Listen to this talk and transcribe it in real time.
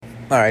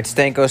All right,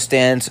 Stanko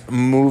Stan's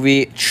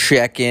movie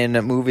check-in,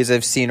 movies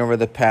I've seen over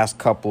the past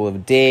couple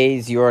of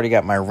days. You already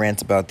got my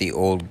rant about The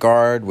Old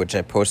Guard, which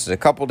I posted a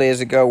couple days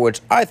ago,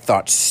 which I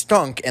thought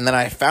stunk, and then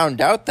I found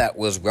out that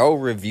was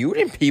well-reviewed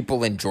and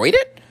people enjoyed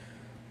it.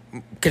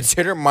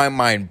 Consider my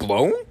mind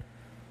blown.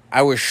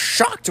 I was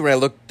shocked when I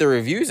looked at the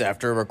reviews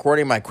after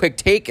recording my quick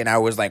take, and I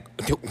was like,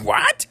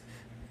 what?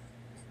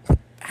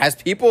 Has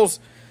people's,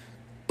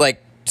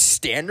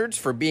 standards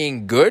for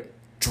being good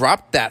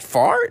dropped that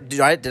far? Did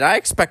I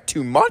expect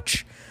too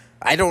much?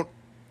 I don't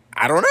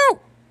know.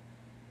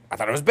 I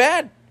thought it was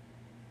bad.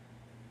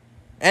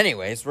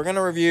 Anyways, we're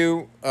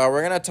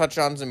gonna touch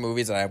on some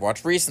movies that I've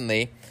watched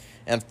recently.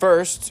 And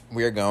first,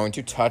 we are going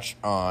to touch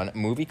on a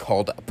movie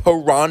called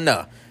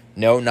Piranha.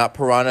 No, not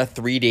Piranha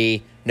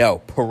 3D. No,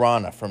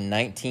 Piranha from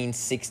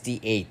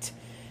 1968.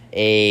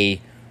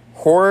 A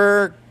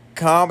horror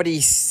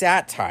comedy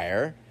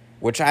satire,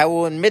 which I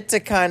will admit to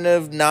kind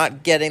of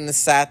not getting the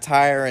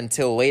satire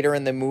until later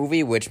in the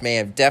movie, which may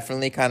have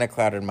definitely kind of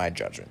clouded my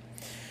judgment.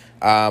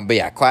 But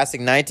yeah, classic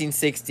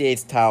 1968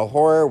 style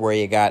horror where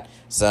you got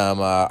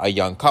a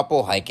young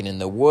couple hiking in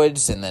the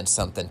woods, and then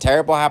something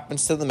terrible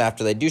happens to them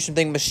after they do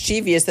something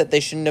mischievous that they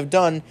shouldn't have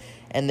done,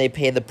 and they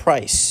pay the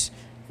price.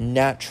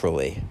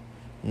 Naturally,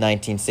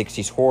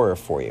 1960s horror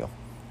for you.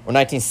 Or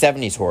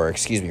 1970s horror,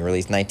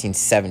 released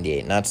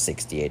 1978, not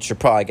 68. Should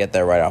probably get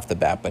that right off the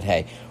bat, but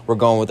hey, we're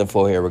going with the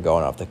flow here. We're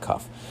going off the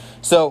cuff.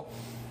 So,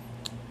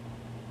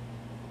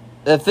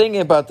 the thing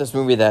about this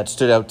movie that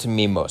stood out to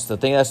me most, the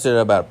thing that stood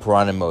out about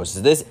Piranha most,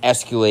 is this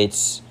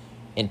escalates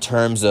in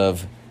terms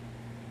of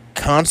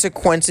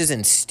consequences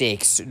and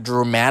stakes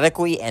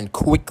dramatically and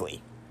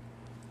quickly.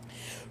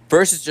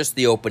 First is just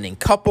the opening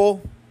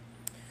couple.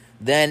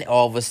 Then,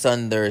 all of a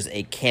sudden, there's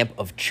a camp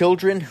of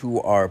children who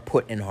are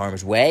put in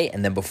harm's way.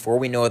 And then before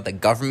we know it, the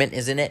government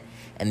is in it.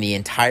 And the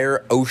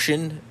entire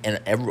ocean and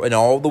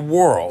all the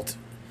world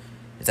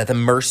is at the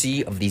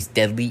mercy of these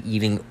deadly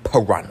eating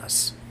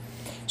piranhas.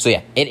 So,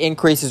 yeah, it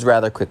increases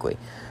rather quickly.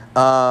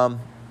 Now,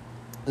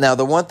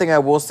 the one thing I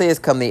will say is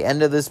come the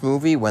end of this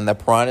movie, when the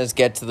piranhas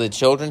get to the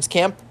children's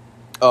camp,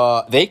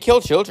 they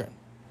kill children.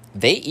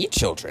 They eat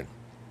children.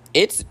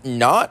 It's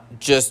not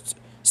just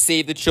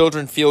save the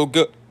children, feel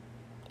good.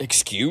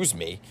 Excuse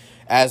me,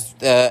 as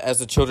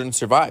the children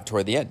survive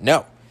toward the end.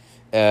 No,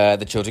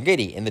 the children get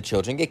eaten, the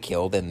children get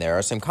killed, and there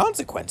are some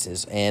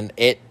consequences. And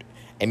it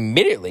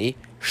immediately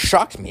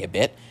shocked me a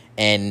bit,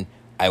 and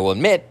I will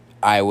admit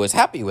I was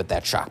happy with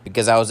that shock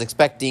because I was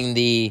expecting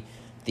the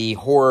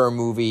horror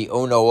movie,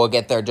 oh no, we'll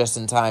get there just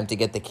in time to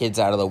get the kids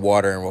out of the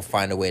water and we'll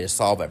find a way to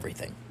solve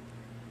everything.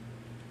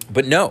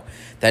 But no,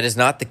 that is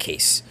not the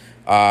case.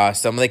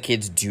 Some of the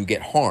kids do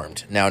get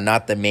harmed. Now,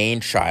 not the main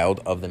child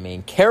of the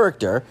main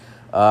character,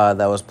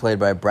 that was played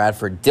by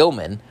Bradford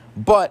Dillman,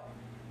 but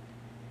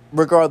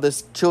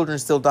regardless, children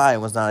still die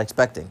and was not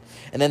expecting.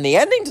 And then the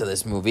ending to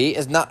this movie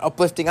is not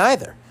uplifting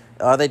either.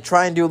 They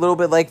try and do a little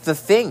bit like The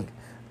Thing,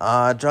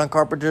 John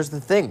Carpenter's The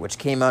Thing, which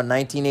came out in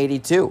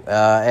 1982,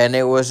 and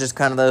it was just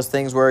kind of those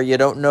things where you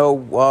don't know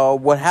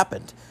what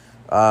happened.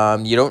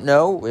 You don't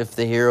know if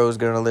the hero is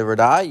going to live or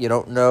die. You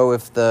don't know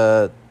if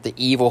the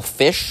evil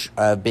fish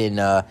have been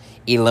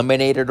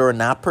eliminated or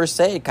not, per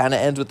se. It kind of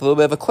ends with a little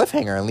bit of a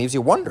cliffhanger and leaves you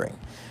wondering.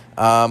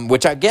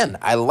 Which, again,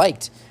 I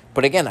liked.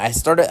 But, again, I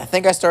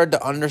think I started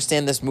to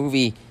understand this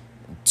movie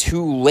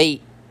too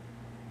late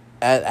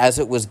as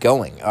it was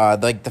going.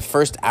 The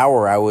first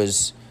hour, I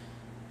was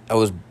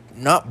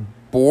not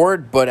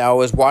bored, but I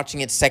was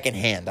watching it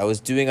secondhand. I was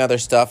doing other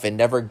stuff. It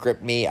never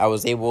gripped me. I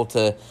was able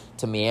to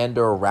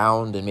meander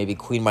around and maybe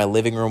clean my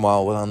living room while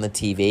I was on the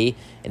TV.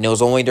 And it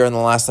was only during the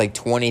last,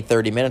 20,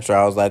 30 minutes where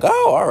I was like,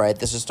 oh, all right,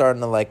 this is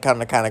starting to,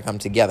 kind of come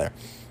together.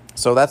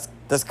 So that's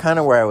kind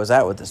of where I was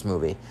at with this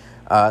movie.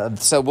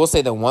 So we'll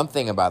say the one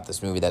thing about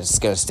this movie that's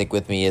going to stick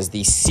with me is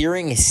the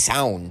searing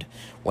sound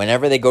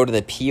whenever they go to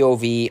the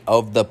POV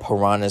of the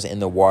piranhas in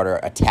the water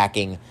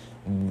attacking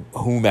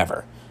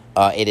whomever.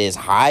 It is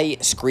high,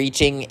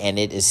 screeching, and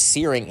it is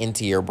searing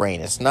into your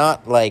brain. It's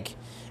not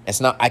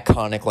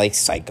iconic like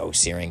Psycho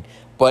searing,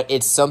 but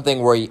it's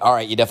something where, you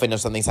definitely know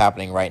something's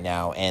happening right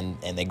now, and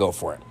they go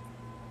for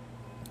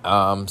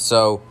it.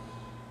 So,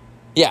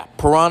 yeah,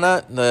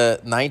 Piranha, the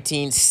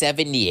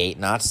 1978,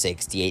 not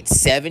 68,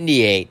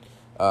 78,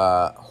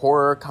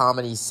 horror,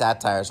 comedy,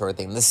 satire sort of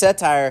thing. The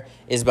satire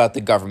is about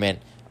the government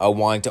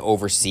wanting to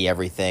oversee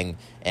everything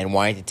and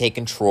wanting to take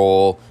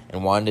control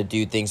and wanting to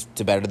do things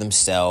to better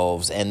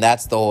themselves, and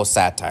that's the whole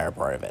satire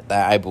part of it,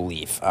 that I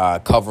believe.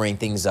 Covering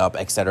things up,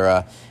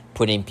 etc.,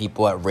 putting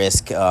people at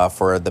risk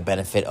for the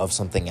benefit of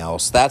something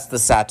else. That's the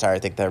satire I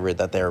think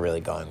that they're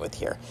really going with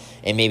here.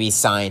 And maybe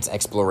science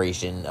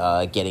exploration,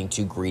 getting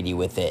too greedy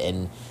with it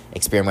and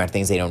experiment with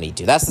things they don't need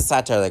to. That's the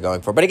satire they're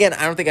going for. But again,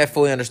 I don't think I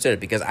fully understood it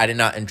because I did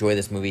not enjoy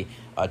this movie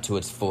to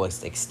its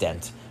fullest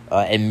extent,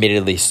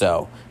 admittedly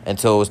so,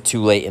 until it was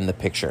too late in the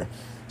picture.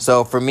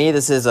 So for me,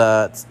 this is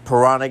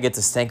Piranha gets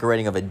a Stanko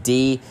rating of a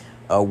D,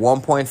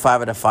 1.5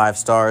 out of 5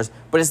 stars.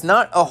 But it's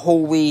not a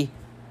wholly,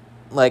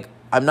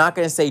 I'm not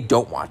going to say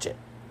don't watch it,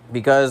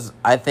 because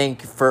I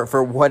think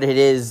for what it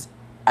is,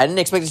 I didn't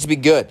expect it to be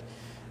good.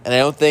 And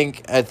I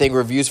think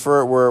reviews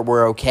for it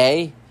were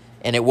okay.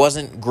 And it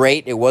wasn't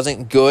great. It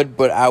wasn't good,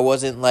 but I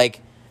wasn't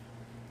like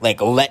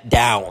let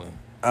down.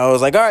 I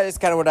was like, all right, that's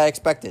kind of what I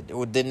expected.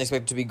 Didn't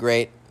expect it to be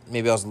great.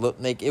 Maybe I was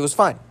like, it was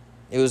fine.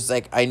 It was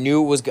like I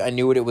knew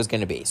what it was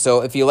going to be.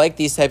 So if you like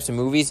these types of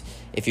movies,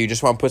 if you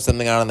just want to put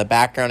something on in the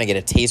background and get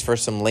a taste for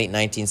some late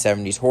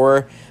 1970s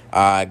horror,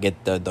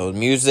 get the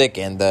music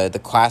and the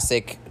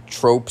classic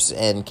tropes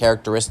and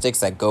characteristics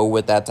that go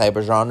with that type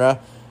of genre,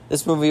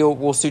 this movie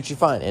will suit you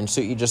fine and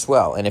suit you just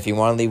well. And if you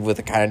want to leave with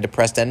a kind of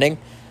depressed ending,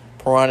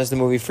 Piranha is the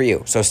movie for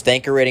you. So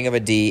stanker rating of a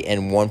D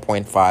and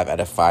 1.5 out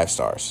of 5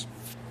 stars.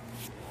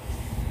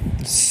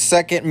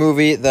 Second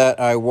movie that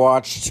I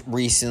watched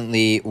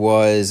recently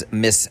was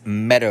Miss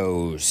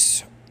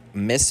Meadows.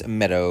 Miss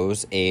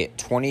Meadows, a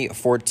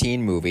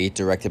 2014 movie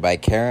directed by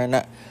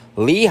Karen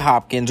Lee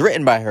Hopkins,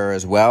 written by her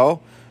as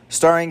well,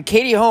 starring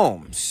Katie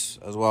Holmes,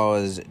 as well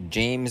as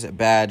James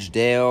Badge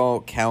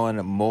Dale,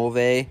 Callan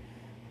Mulvey.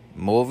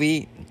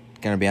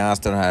 Gonna be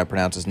honest, I don't know how to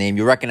pronounce his name.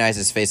 You'll recognize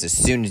his face as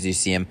soon as you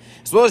see him,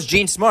 as well as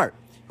Jean Smart,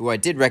 who I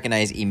did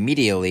recognize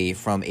immediately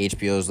from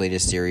HBO's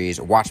latest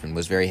series, Watchmen.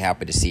 Was very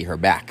happy to see her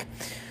back.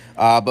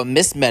 But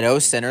Miss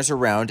Meadows centers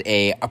around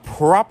a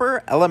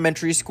proper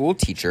elementary school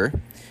teacher,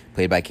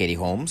 played by Katie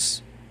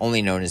Holmes,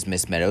 only known as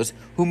Miss Meadows,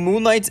 who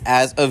moonlights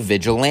as a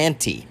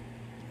vigilante.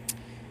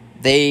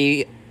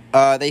 They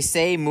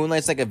say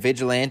moonlights like a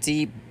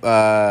vigilante,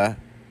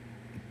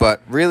 but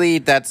really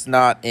that's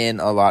not in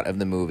a lot of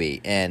the movie,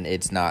 and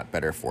it's not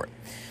better for it.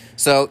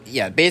 So,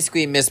 yeah,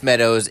 basically Miss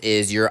Meadows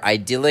is your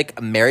idyllic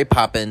Mary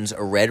Poppins,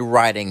 Red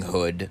Riding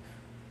Hood,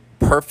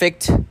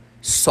 perfect,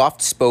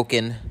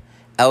 soft-spoken,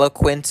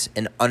 eloquent,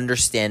 and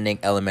understanding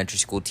elementary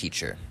school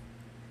teacher.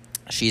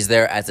 She's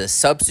there as a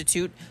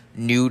substitute,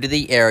 new to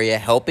the area,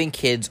 helping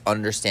kids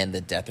understand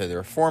the death of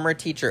their former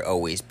teacher,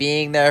 always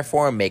being there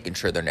for them, making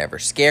sure they're never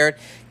scared,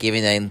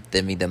 giving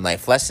them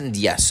life lessons.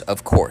 Yes,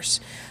 of course.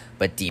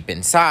 But deep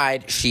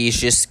inside,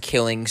 she's just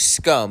killing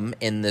scum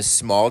in this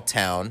small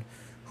town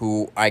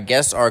who I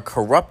guess are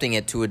corrupting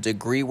it to a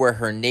degree where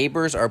her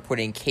neighbors are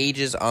putting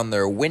cages on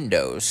their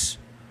windows.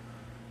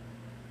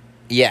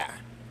 Yeah,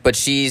 but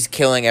she's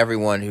killing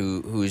everyone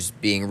who's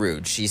being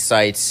rude. She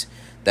cites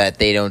that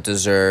they don't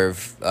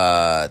deserve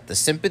the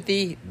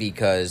sympathy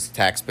because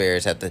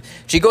taxpayers have to...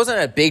 She goes on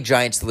a big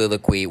giant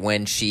soliloquy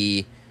when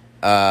she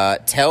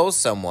tells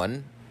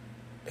someone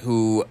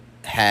who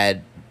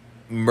had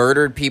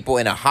murdered people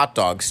in a hot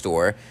dog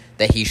store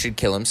that he should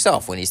kill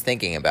himself when he's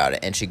thinking about it.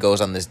 And she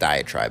goes on this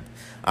diatribe.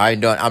 I'm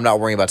not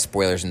worrying about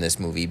spoilers in this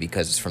movie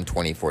because it's from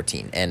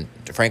 2014. And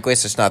frankly,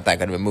 it's just not that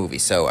good of a movie,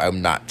 so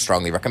I'm not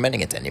strongly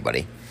recommending it to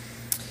anybody.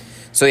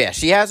 So yeah,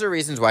 she has her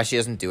reasons why she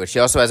doesn't do it. She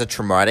also has a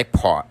traumatic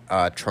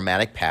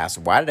past.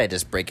 Why did I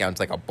just break out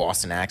into like a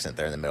Boston accent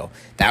there in the middle?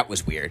 That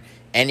was weird.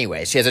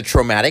 Anyway, she has a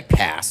traumatic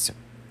past.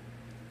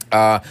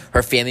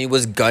 Her family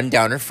was gunned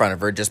down in front of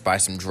her just by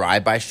some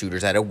drive-by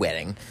shooters at a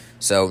wedding.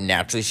 So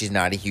naturally, she's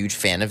not a huge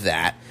fan of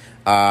that.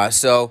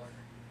 So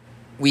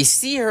we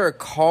see her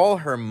call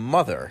her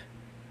mother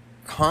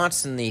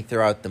constantly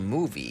throughout the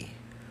movie.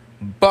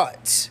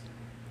 But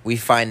we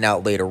find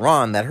out later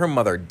on that her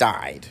mother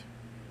died.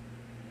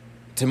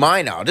 To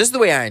my knowledge, this is the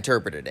way I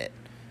interpreted it.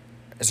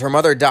 Is her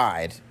mother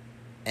died,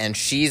 and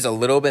she's a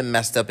little bit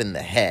messed up in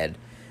the head,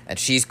 and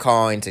she's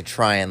calling to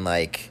try and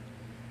like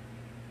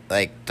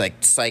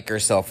psych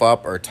herself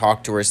up or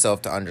talk to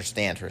herself to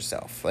understand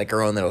herself, like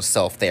her own little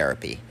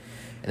self-therapy.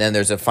 And then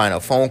there's a final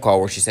phone call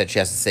where she said she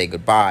has to say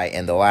goodbye,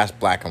 and the last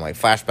black and white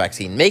flashback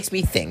scene makes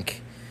me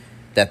think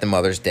that the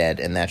mother's dead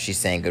and that she's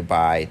saying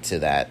goodbye to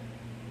that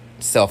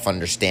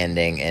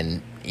self-understanding,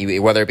 and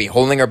whether it be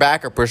holding her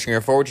back or pushing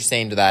her forward, she's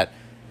saying to that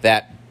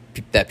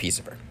piece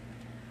of her.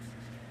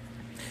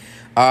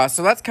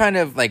 So that's kind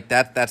of like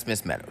that's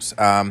Miss Meadows.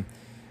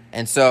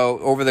 And so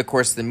over the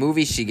course of the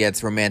movie, she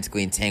gets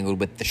romantically entangled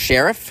with the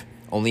sheriff,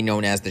 only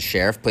known as the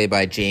sheriff, played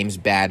by James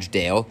Badge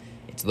Dale.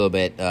 It's a little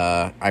bit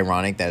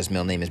ironic that his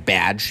middle name is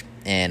Badge,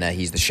 and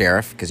he's the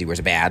sheriff because he wears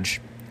a badge,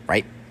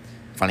 right?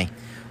 Funny.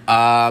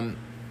 Don't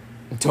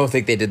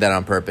think they did that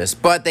on purpose,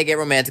 but they get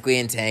romantically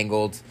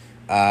entangled.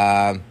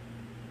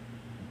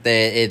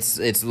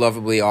 It's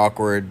lovably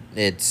awkward.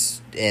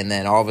 And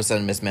then all of a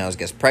sudden Miss Meadows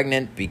gets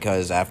pregnant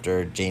because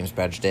after James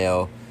Badge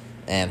Dale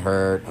and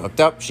her hooked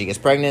up, she gets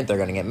pregnant. They're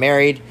going to get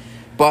married.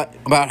 But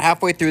about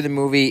halfway through the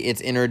movie,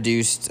 it's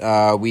introduced.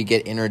 We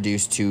get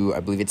introduced to,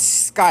 I believe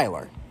it's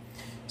Skylar.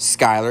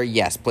 Skylar,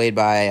 yes, played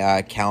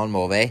by Callan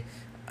Mulvey.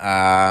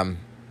 And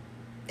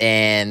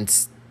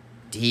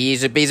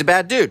he's a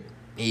bad dude.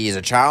 He's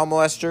a child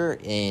molester,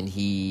 and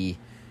he's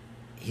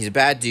a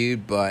bad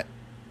dude, but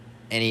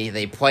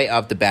they play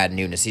up the bad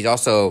newness. He's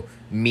also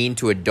mean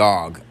to a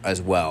dog as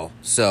well,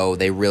 so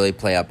they really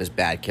play up his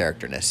bad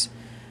characterness.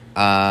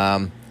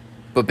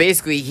 But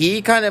basically,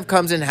 he kind of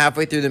comes in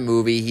halfway through the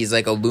movie. He's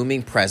like a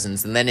looming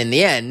presence, and then in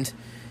the end,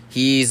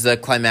 he's the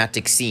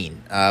climactic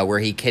scene where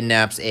he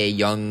kidnaps a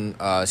young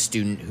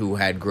student who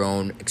had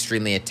grown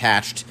extremely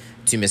attached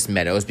to Miss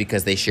Meadows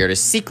because they shared a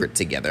secret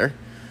together.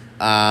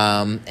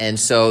 And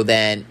so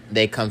then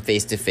they come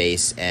face to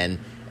face, and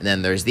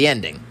then there's the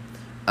ending.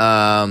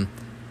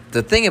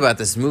 The thing about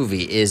this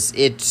movie is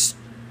it's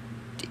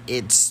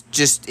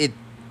just it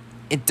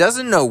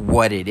doesn't know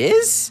what it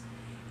is.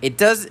 It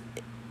does.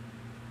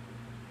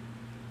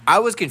 I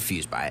was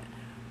confused by it.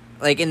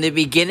 Like, in the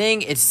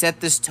beginning, it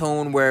set this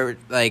tone where,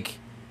 like,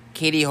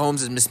 Katie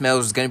Holmes as Miss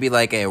Meadows was going to be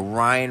like a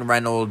Ryan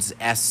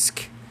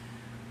Reynolds-esque,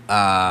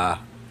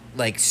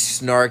 like,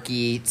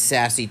 snarky,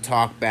 sassy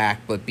talkback,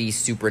 but be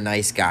super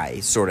nice guy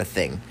sort of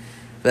thing.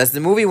 But as the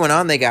movie went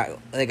on, they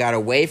got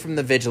away from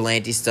the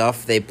vigilante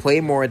stuff. They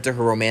played more into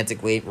her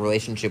romantic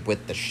relationship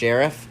with the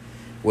sheriff,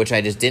 which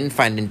I just didn't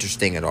find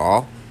interesting at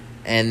all.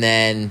 And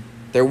then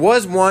there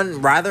was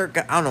one rather,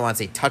 I don't know want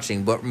to say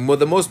touching, but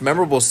the most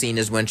memorable scene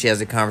is when she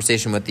has a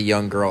conversation with the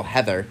young girl,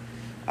 Heather,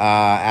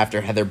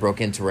 after Heather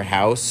broke into her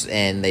house,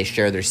 and they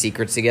share their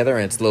secrets together,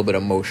 and it's a little bit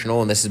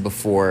emotional, and this is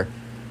before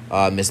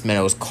Miss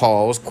Meadows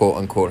calls,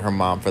 quote-unquote, her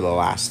mom for the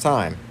last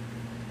time,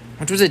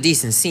 which was a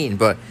decent scene,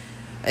 but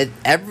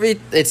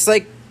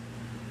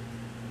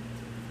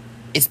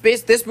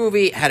this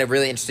movie had a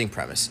really interesting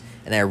premise,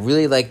 and I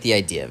really liked the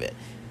idea of it,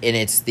 and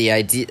it's the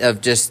idea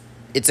of just,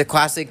 it's a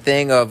classic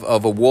thing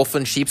of a wolf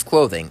in sheep's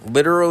clothing,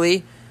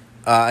 literally,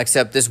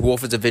 except this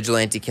wolf is a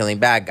vigilante killing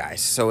bad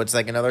guys. So it's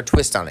like another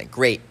twist on it.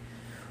 Great.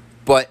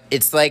 But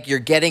it's like you're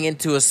getting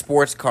into a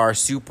sports car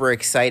super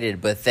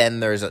excited, but then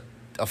there's a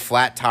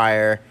flat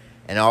tire,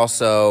 and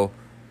also,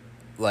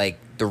 like,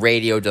 the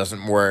radio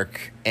doesn't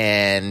work,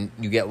 and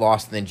you get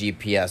lost in the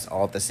GPS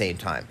all at the same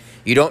time.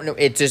 You don't know,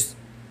 it just,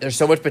 there's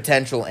so much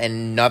potential,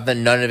 and none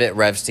of it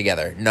revs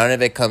together. None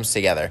of it comes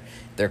together.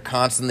 They're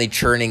constantly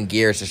churning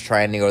gears, just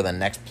trying to go to the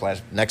next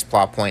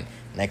plot point.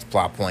 And I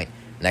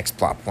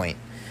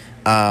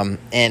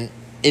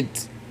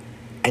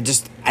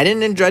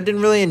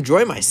didn't really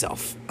enjoy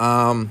myself.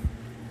 And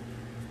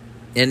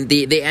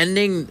the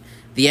ending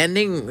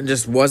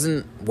just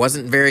wasn't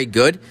very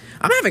good.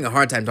 I'm having a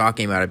hard time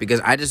talking about it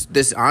because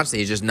this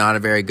honestly is just not a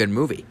very good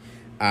movie.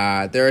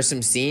 There are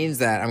some scenes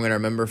that I'm going to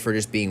remember for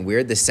just being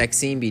weird. The sex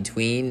scene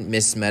between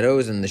Miss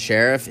Meadows and the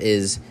sheriff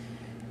is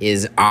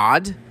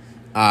odd.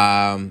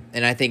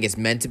 And I think it's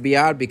meant to be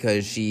odd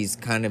because she's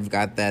kind of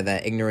got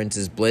that ignorance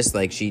is bliss.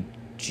 Like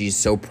she's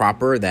so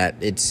proper that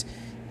it's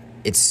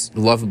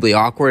lovably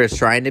awkward. It's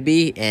trying to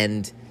be,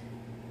 and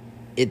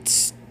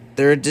it's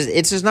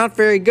just not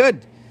very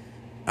good.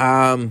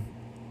 I'm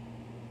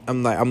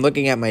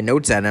looking at my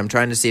notes and I'm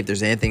trying to see if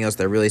there's anything else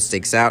that really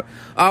sticks out.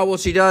 Oh, well,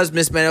 she does,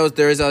 Miss Meadows.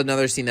 There is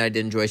another scene that I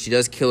did enjoy. She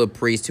does kill a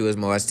priest who was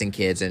molesting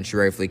kids, and she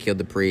rightfully killed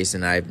the priest.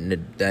 And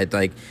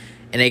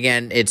and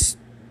again,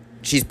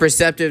 she's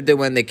perceptive to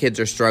when the kids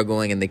are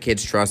struggling, and the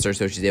kids trust her,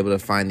 so she's able to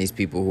find these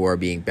people who are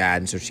being bad,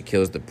 and so she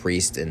kills the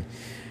priest. And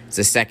it's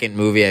the second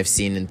movie I've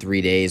seen in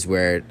 3 days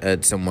where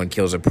someone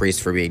kills a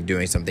priest for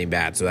doing something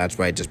bad, so that's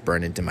why it just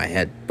burned into my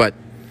head. But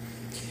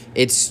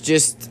it's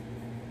just,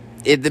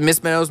 the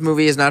Miss Meadows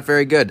movie is not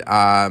very good.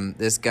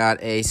 This got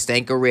a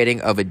Stanko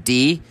rating of a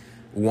D,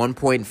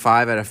 1.5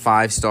 out of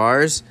 5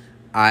 stars.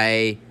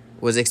 I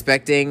was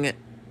expecting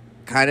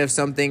kind of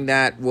something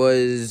that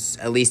was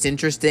at least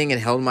interesting and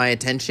held my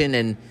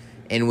attention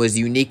and was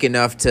unique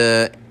enough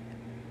to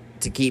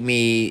keep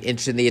me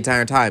interested the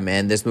entire time.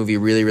 And this movie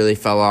really, really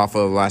fell off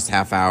over the last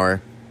half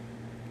hour.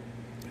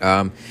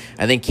 I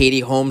think Katie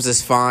Holmes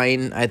is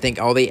fine. I think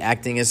all the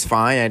acting is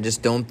fine. I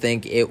just don't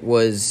think it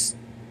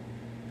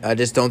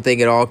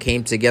all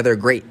came together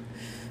great.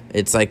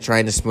 It's like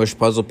trying to smush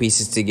puzzle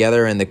pieces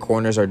together, and the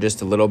corners are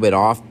just a little bit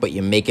off, but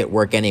you make it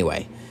work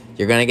anyway.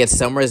 You're going to get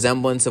some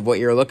resemblance of what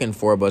you're looking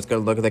for, but it's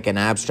going to look like an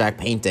abstract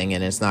painting,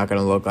 and it's not going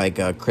to look like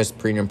a crisp,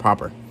 premium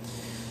proper.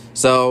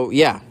 So,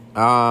 yeah.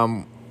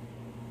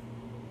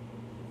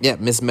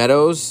 Miss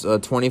Meadows, a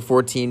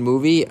 2014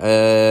 movie,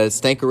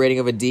 Stanko rating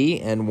of a D,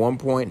 and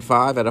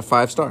 1.5 out of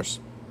 5 stars.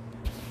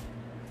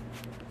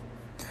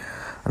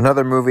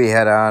 Another movie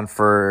had on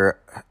for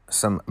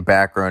some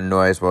background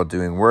noise while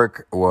doing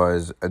work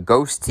was A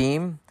Ghost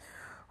Team,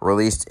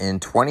 released in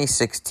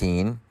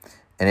 2016.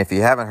 And if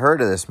you haven't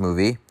heard of this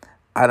movie,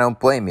 I don't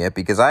blame you,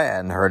 because I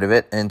hadn't heard of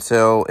it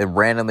until it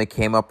randomly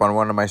came up on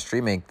one of my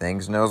streaming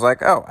things, and I was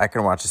like, oh, I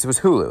can watch this. It was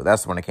Hulu.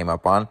 That's the one it came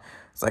up on.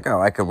 It's like,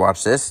 oh, I could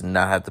watch this and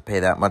not have to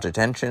pay that much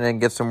attention and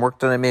get some work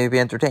done and maybe be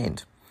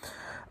entertained.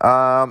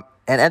 And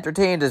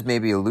entertained is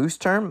maybe a loose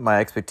term.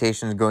 My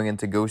expectations going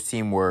into Ghost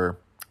Team were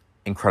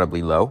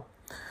incredibly low.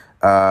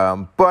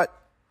 But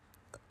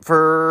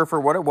for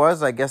what it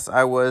was, I guess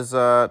I was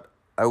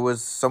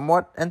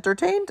somewhat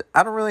entertained.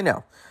 I don't really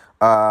know.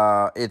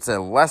 It's a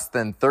less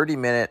than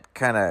 30-minute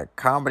kind of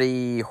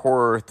comedy,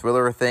 horror,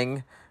 thriller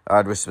thing,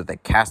 just with a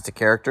cast of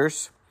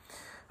characters.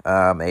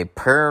 A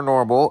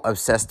paranormal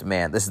obsessed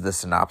man. This is the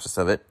synopsis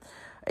of it.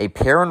 A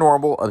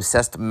paranormal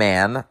obsessed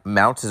man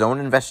mounts his own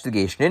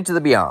investigation into the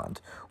beyond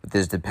with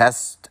his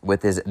depressed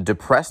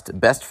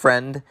best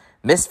friend,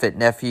 misfit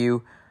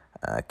nephew,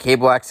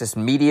 cable access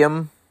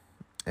medium,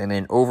 and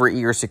an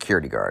overeager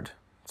security guard.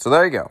 So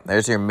there you go.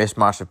 There's your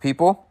mishmash of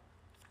people.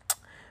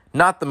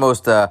 Not the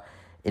most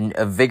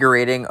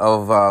invigorating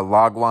of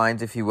log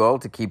lines, if you will,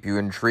 to keep you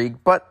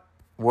intrigued. But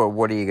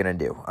what are you gonna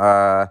do?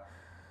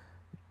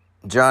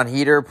 John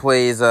Heder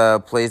plays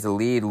the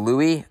lead,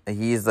 Louis.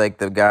 He's like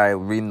the guy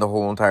reading the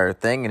whole entire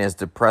thing, and his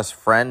depressed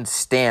friend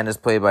Stan is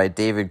played by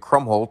David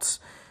Krumholtz.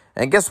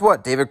 And guess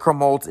what? David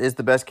Krumholtz is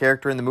the best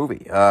character in the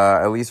movie.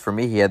 At least for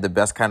me, he had the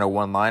best kind of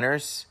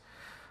one-liners.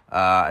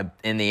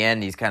 In the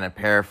end, he's kind of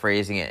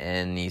paraphrasing it,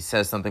 and he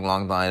says something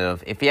along the line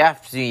of, "If you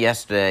asked me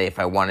yesterday if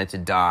I wanted to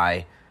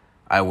die,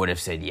 I would have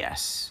said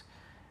yes.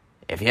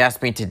 If you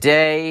asked me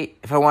today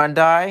if I want to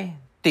die,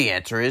 the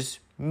answer is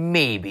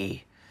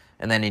maybe."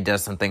 And then he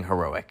does something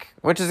heroic,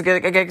 which is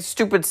a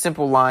stupid,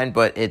 simple line,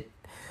 but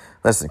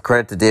listen,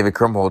 credit to David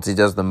Krumholtz. He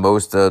does the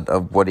most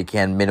of what he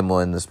can minimal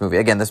in this movie.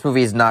 Again, this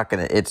movie is not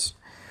going to,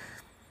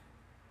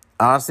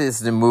 honestly,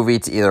 this is a movie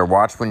to either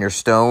watch when you're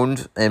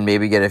stoned and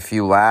maybe get a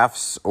few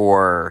laughs,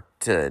 or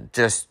to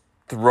just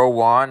throw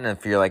on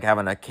if you're like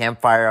having a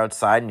campfire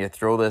outside and you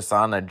throw this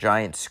on a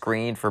giant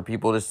screen for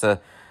people just to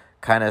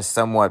kind of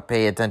somewhat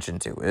pay attention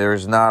to.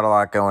 There's not a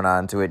lot going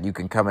on to it. You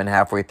can come in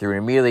halfway through and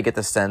immediately get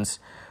the sense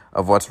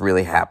of what's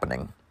really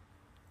happening.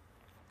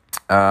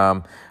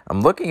 I'm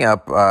looking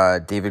up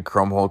David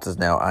Krumholtz's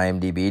now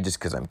IMDb just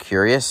because I'm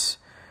curious,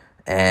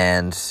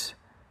 and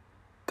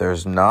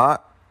there's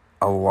not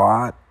a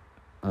lot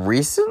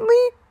recently.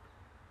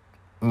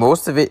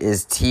 Most of it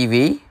is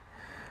TV.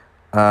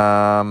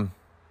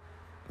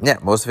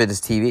 Most of it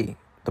is TV.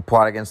 The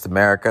Plot Against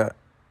America,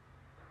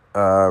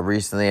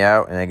 recently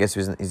out, and I guess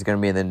he's going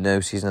to be in the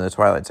new season of The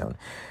Twilight Zone.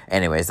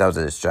 Anyways, that was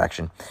a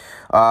distraction.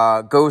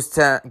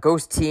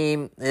 Ghost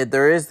Team,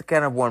 there is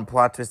kind of one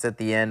plot twist at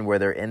the end where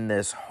they're in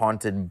this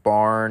haunted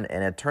barn,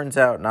 and it turns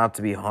out not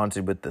to be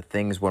haunted with the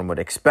things one would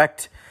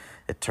expect.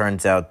 It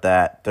turns out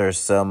that there's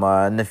some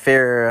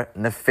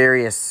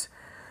nefarious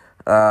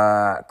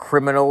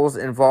criminals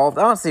involved.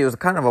 Honestly, it was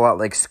kind of a lot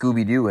like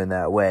Scooby-Doo in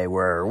that way,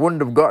 where I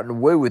wouldn't have gotten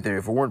away with it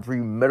if it weren't for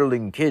you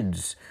meddling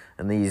kids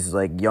and these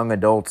like young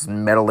adults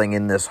meddling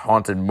in this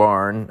haunted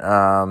barn.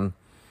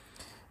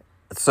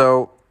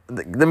 So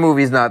the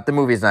movie's not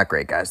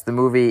great, guys. The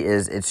movie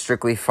it's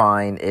strictly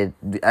fine.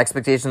 The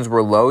expectations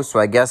were low, so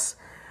I guess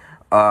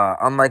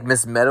unlike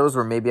Miss Meadows,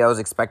 where maybe I was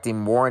expecting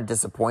more and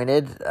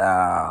disappointed,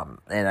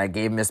 and I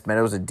gave Miss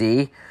Meadows a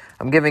D,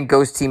 I'm giving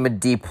Ghost Team a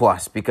D+,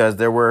 because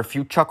there were a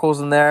few chuckles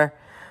in there.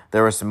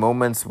 There were some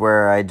moments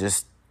where I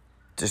just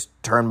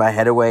turned my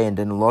head away and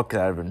didn't look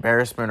out of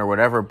embarrassment or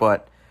whatever,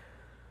 but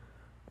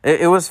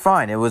it was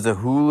fine. It was a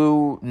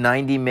Hulu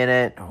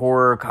 90-minute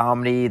horror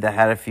comedy that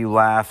had a few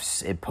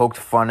laughs. It poked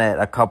fun at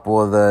a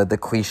couple of the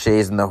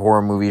cliches in the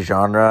horror movie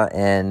genre,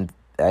 and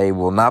I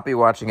will not be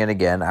watching it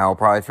again. I will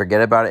probably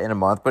forget about it in a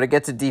month, but it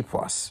gets a D+.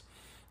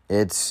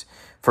 It's,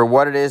 for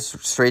what it is,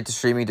 straight to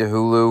streaming to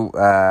Hulu.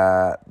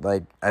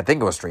 I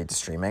think it was straight to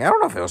streaming. I don't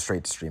know if it was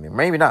straight to streaming.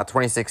 Maybe not,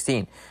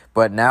 2016.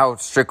 But now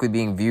strictly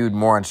being viewed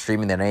more on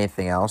streaming than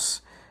anything else.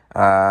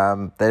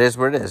 That is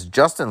what it is.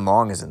 Justin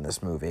Long is in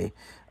this movie.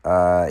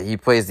 He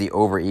plays the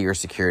overeager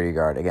security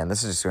guard. Again,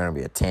 this is just going to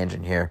be a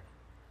tangent here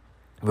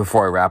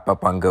before I wrap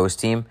up on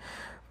Ghost Team.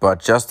 But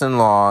Justin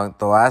Long,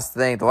 the last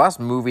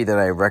movie that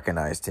I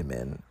recognized him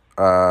in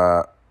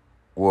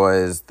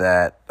was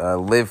that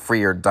Live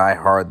Free or Die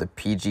Hard, the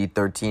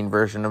PG-13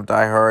 version of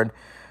Die Hard,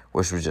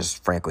 which was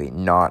just, frankly,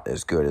 not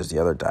as good as the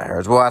other Die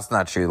Hards. Well, that's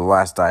not true. The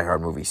last Die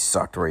Hard movie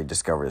sucked, where he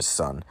discovered his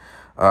son.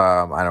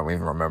 I don't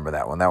even remember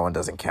that one. That one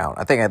doesn't count.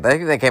 I think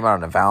that came out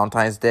on a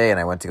Valentine's Day, and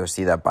I went to go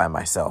see that by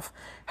myself.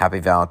 Happy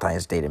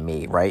Valentine's Day to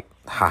me, right?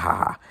 Ha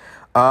ha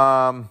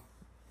ha.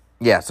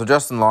 Yeah, so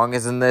Justin Long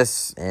is in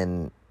this,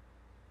 and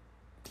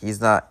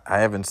I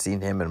haven't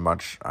seen him in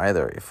much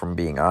either, if I'm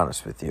being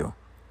honest with you.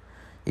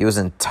 He was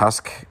in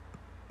Tusk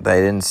that I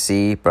didn't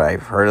see, but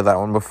I've heard of that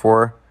one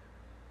before.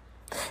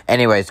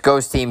 Anyways,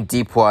 Ghost Team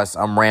D+.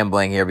 I'm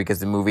rambling here because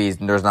there's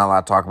not a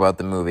lot to talk about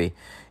the movie.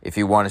 If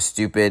you want a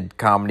stupid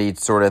comedy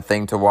sort of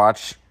thing to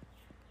watch,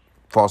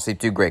 fall asleep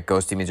to, great.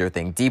 Ghost Team is your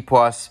thing. D+,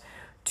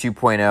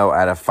 2.0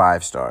 out of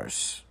 5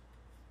 stars.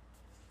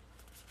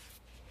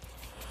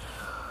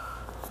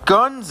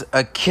 Guns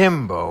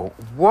Akimbo.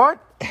 What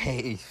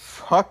a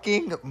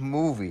fucking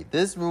movie.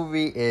 This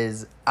movie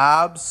is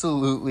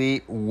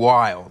absolutely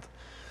wild.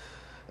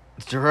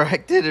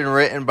 Directed and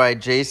written by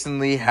Jason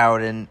Lee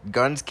Howden.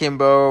 Guns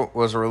Akimbo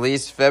was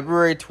released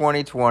February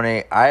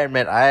 2020. I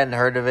admit I hadn't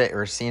heard of it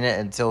or seen it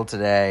until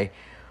today.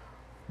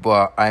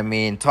 But, I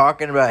mean,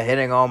 talking about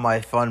hitting all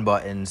my fun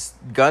buttons,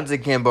 Guns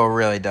Akimbo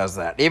really does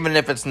that. Even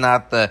if it's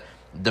not the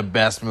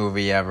best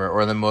movie ever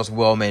or the most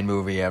well-made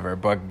movie ever.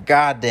 But,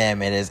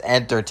 goddamn, it is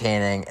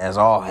entertaining as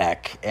all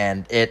heck.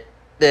 And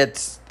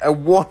it's a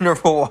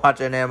wonderful watch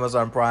on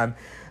Amazon Prime.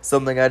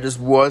 Something I just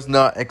was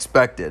not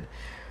expected.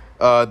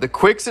 The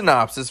quick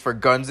synopsis for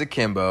Guns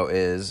Akimbo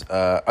is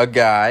a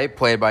guy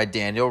played by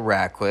Daniel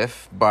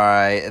Radcliffe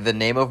by the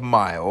name of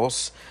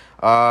Miles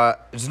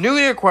has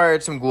newly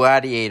acquired some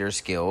gladiator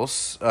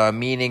skills,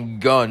 meaning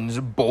guns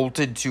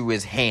bolted to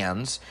his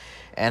hands,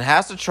 and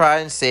has to try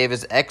and save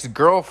his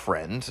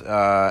ex-girlfriend,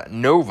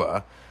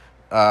 Nova,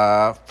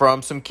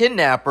 from some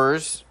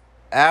kidnappers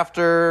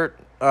after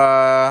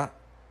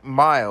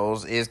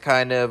Miles is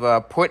kind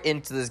of put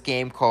into this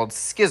game called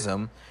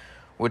Schism,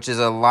 which is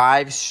a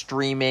live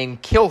streaming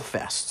kill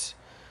fest.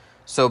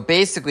 So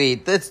basically,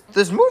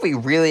 this movie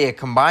really, it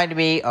combined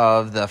me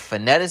of the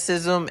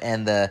fanaticism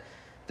and the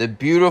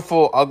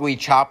beautiful, ugly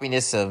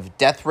choppiness of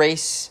Death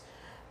Race.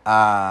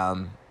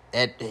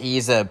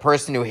 He's a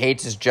person who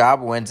hates his job,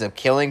 who ends up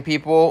killing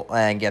people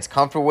and gets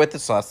comfortable with it,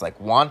 so that's like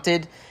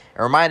Wanted.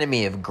 It reminded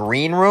me of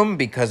Green Room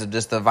because of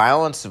just the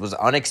violence. It was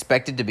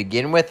unexpected to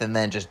begin with and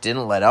then just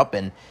didn't let up,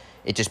 and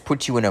it just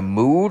puts you in a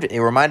mood.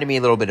 It reminded me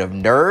a little bit of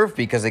Nerve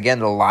because, again,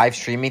 the live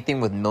streaming thing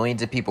with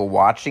millions of people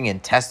watching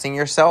and testing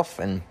yourself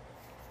and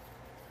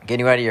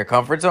getting you out of your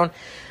comfort zone.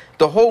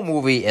 The whole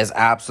movie is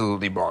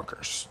absolutely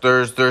bonkers.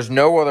 There's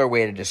no other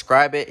way to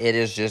describe it. It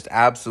is just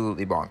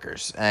absolutely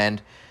bonkers. And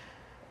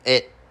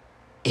it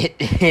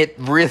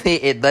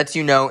really lets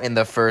you know in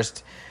the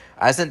first...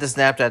 I sent the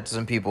Snapchat to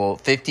some people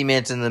 50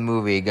 minutes in the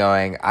movie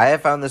going, I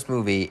have found this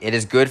movie. It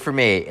is good for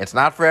me. It's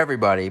not for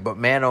everybody, but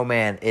man, oh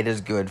man, it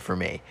is good for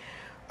me.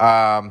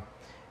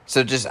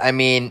 So just, I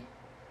mean...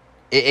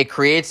 It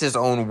creates its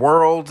own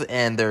world,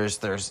 and we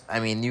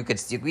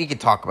could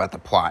talk about the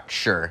plot,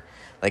 sure.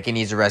 Like, he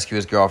needs to rescue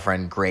his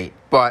girlfriend, great.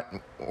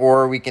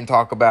 Or we can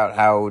talk about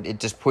how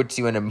it just puts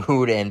you in a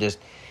mood and just,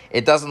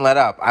 it doesn't let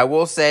up. I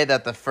will say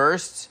that the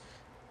first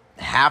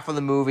half of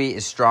the movie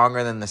is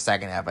stronger than the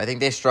second half. I think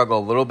they struggle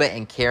a little bit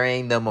in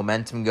carrying the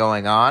momentum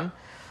going on.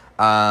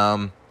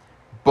 But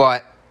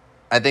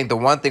I think the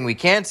one thing we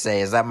can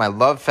say is that my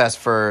love fest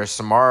for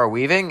Samara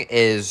Weaving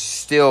is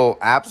still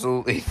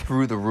absolutely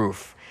through the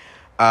roof.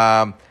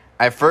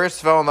 I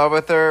first fell in love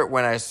with her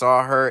when I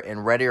saw her in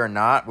Ready or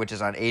Not, which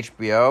is on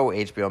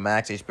HBO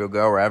Max, HBO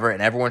Go, wherever,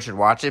 and everyone should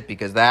watch it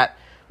because that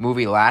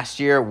movie last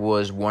year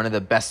was one of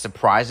the best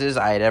surprises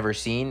I had ever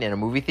seen in a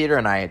movie theater,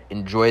 and I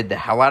enjoyed the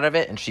hell out of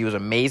it, and she was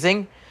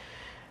amazing.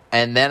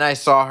 And then I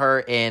saw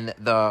her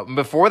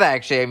before that,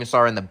 actually, I even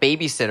saw her in The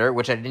Babysitter,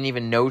 which I didn't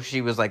even know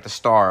she was, like, the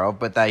star of,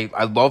 but I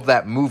love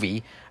that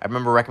movie. I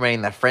remember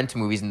recommending that friend to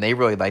movies, and they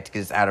really liked it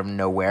because it's out of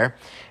nowhere.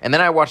 And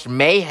then I watched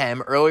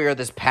Mayhem earlier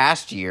this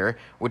past year,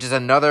 which is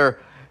another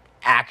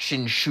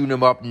action, shoot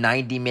 'em up,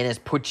 90 minutes,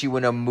 put you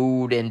in a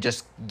mood, and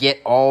just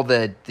get all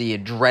the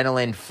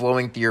adrenaline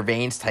flowing through your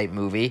veins type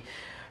movie.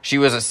 She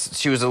was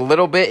a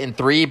little bit in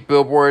 3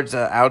 Billboards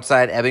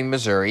Outside Ebbing,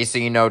 Missouri,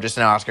 so just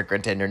an Oscar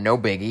contender, no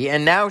biggie.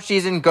 And now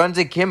she's in Guns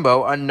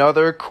Akimbo,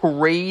 another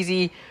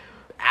crazy,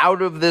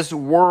 out of this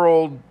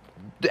world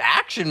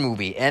action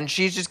movie, and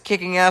she's just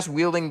kicking ass,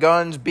 wielding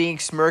guns, being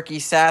smirky,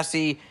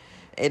 sassy,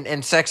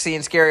 and sexy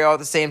and scary all at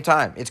the same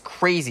time. It's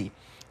crazy.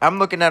 I'm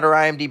looking at her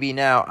IMDb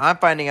now. I'm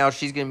finding out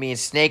she's going to be in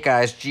Snake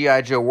Eyes,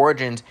 G.I. Joe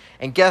Origins,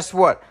 and guess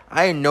what?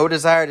 I had no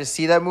desire to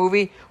see that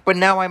movie, but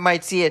now I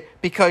might see it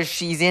because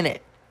she's in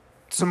it.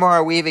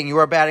 Samara Weaving, you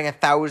are batting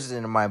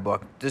 1,000 in my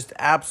book. Just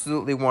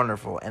absolutely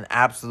wonderful and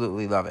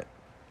absolutely love it.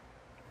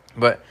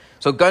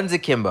 So Guns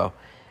Akimbo,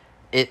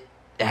 it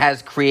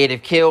has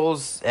creative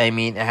kills. I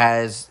mean,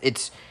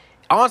 it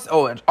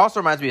also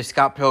reminds me of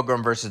Scott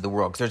Pilgrim versus the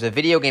World, because there's a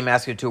video game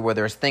aspect to it where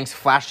there's things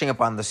flashing up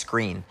on the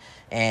screen,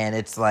 and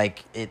it's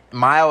like,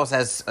 Miles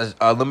has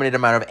a limited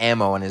amount of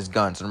ammo in his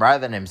guns, and rather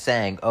than him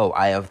saying, oh,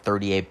 I have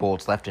 38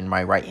 bullets left in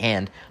my right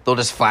hand, they'll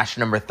just flash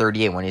number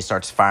 38 when he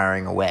starts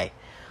firing away.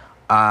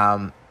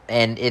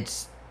 And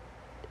it's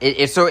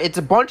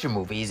a bunch of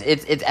movies.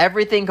 It's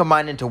everything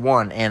combined into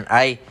one, and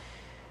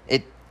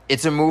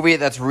it's a movie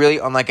that's really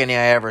unlike any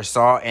I ever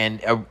saw,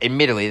 and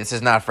admittedly, this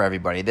is not for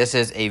everybody. This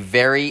is a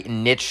very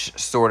niche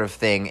sort of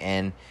thing,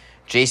 and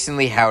Jason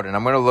Lee Howden,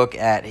 I'm going to look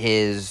at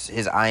his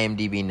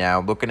IMDb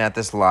now, looking at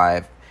this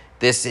live.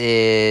 This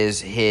is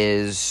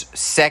his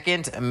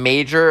second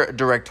major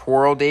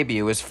directorial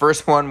debut. His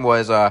first one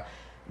was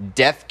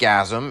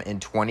Deathgasm in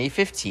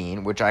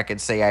 2015, which I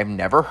could say I've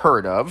never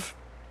heard of.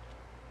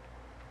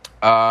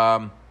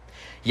 I've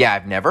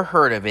never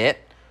heard of it,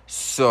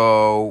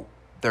 so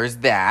there's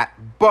that,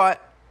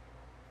 but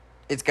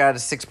it's got a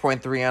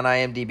 6.3 on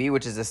IMDb,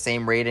 which is the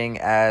same rating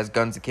as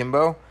Guns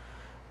Akimbo.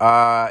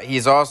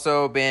 He's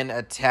also been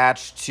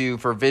attached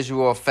for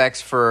visual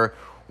effects for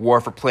War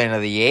for Planet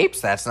of the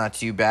Apes. That's not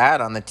too bad,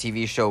 on the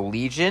TV show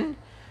Legion.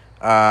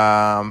 The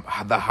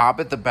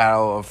Hobbit, The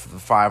Battle of the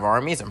Five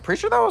Armies. I'm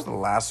pretty sure that was the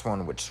last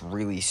one, which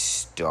really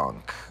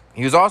stunk.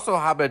 He was also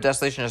Hobbit, A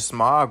Desolation of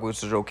Smaug,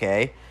 which was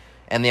okay,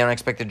 and The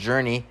Unexpected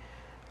Journey.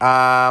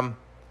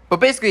 But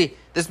basically,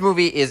 this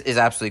movie is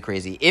absolutely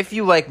crazy. If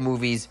you like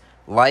movies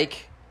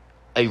like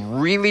a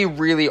really,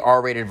 really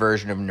R-rated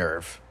version of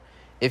Nerve,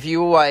 if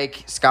you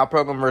like Scott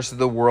Pilgrim vs.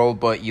 the World,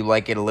 but you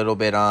like it a little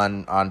bit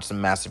on some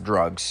massive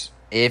drugs,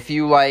 if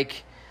you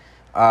like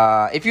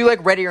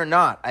Ready or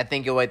Not, I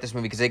think you'll like this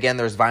movie because, again,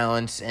 there's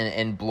violence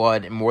and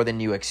blood more than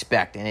you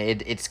expect,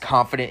 and it's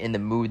confident in the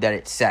mood that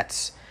it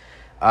sets.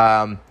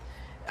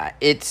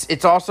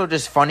 It's also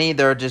just funny.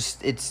 There are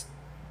just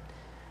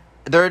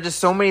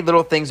so many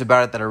little things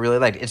about it that I really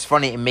like. It's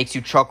funny. It makes you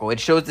chuckle. It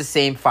shows the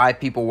same 5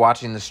 people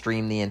watching the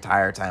stream the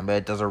entire time, but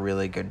it does a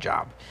really good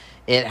job.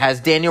 It has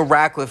Daniel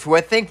Radcliffe, who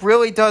I think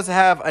really does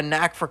have a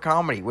knack for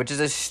comedy, which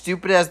is as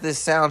stupid as this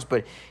sounds,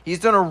 but he's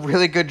done a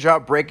really good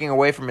job breaking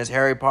away from his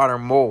Harry Potter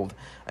mold.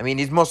 I mean,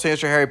 he's most famous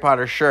for Harry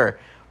Potter, sure,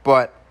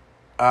 but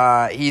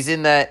he was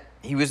in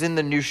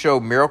the new show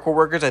Miracle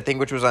Workers, I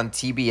think, which was on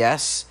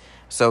TBS,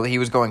 so he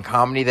was going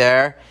comedy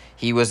there.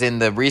 He was in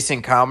the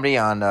recent comedy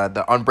on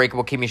the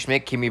Unbreakable Kimmy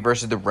Schmidt, Kimmy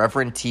versus the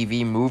Reverend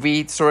TV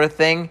movie sort of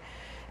thing.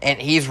 And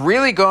he's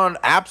really gone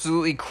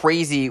absolutely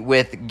crazy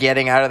with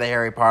getting out of the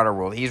Harry Potter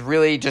world. He's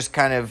really just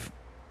kind of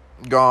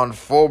gone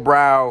full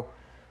brow,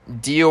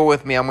 deal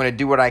with me, I'm going to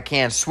do what I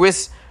can.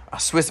 Swiss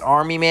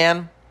Army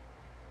Man,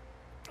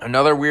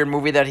 another weird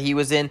movie that he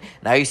was in.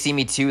 Now You See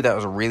Me Too, that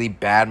was a really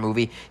bad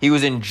movie. He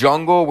was in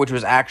Jungle, which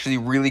was actually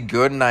really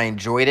good, and I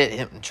enjoyed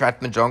it,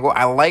 Trapped in the Jungle.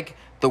 I like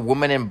The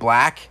Woman in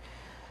Black,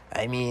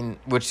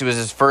 which was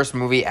his first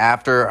movie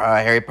after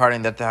Harry Potter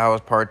and Deathly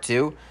Hallows Part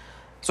 2.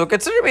 So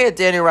consider me a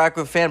Daniel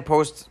Radcliffe fan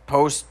post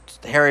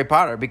Harry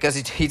Potter because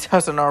he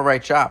does an all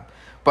right job.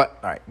 But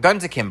all right,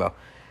 Guns Akimbo.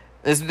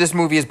 This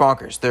movie is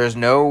bonkers. There's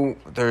no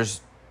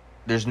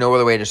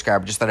other way to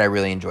describe it. Just that I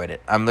really enjoyed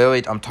it.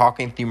 I'm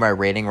talking through my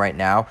rating right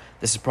now.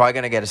 This is probably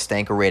gonna get a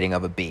stanker rating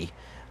of a B,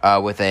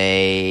 with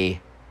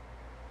a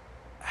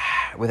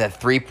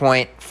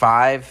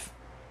 3.5.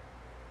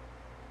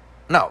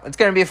 No, it's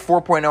gonna be a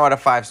 4.0 out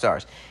of 5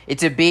 stars.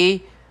 It's a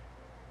B.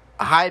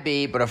 A high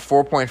B, but a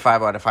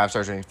 4.5 out of 5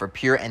 stars rating for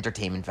pure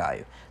entertainment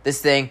value.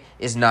 This thing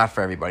is not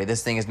for everybody.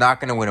 This thing is not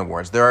going to win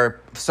awards. There are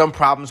some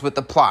problems with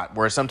the plot,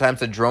 where sometimes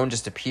the drone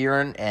just appear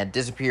and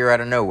disappear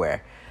out of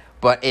nowhere.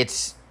 But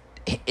it's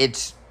good.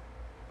 It's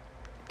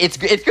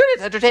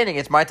entertaining.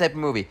 It's my type of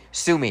movie.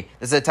 Sue me.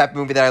 This is the type of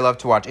movie that I love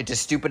to watch. It's a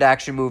stupid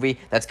action movie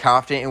that's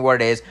confident in what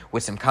it is,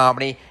 with some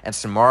comedy and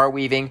Samara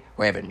Weaving,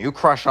 who I have a new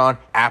crush on,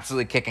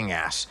 absolutely kicking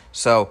ass.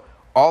 So,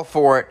 all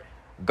for it.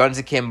 Guns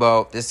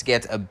Akimbo. This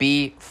gets a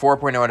B,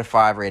 4.0 out of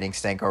 5 rating,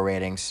 Stanko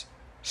ratings.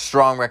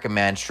 Strong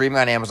recommend. Streaming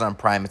on Amazon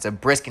Prime. It's a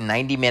brisk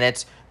 90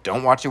 minutes.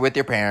 Don't watch it with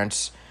your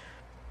parents.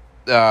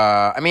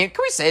 Can we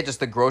say just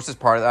the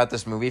grossest part about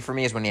this movie for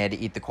me is when he had to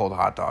eat the cold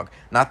hot dog.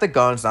 Not the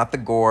guns, not the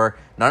gore,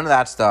 none of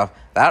that stuff.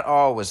 That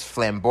all was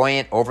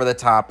flamboyant, over the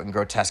top, and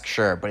grotesque,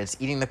 sure. But it's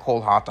eating the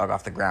cold hot dog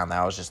off the ground.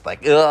 That was just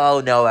like,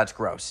 oh, no, that's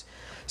gross.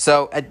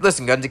 So,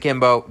 listen, Guns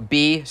Akimbo,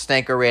 B,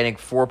 Stanko rating,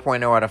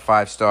 4.0 out of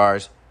 5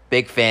 stars.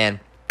 Big fan.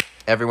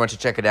 Everyone should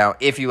check it out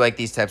if you like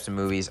these types of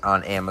movies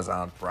on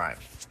Amazon Prime.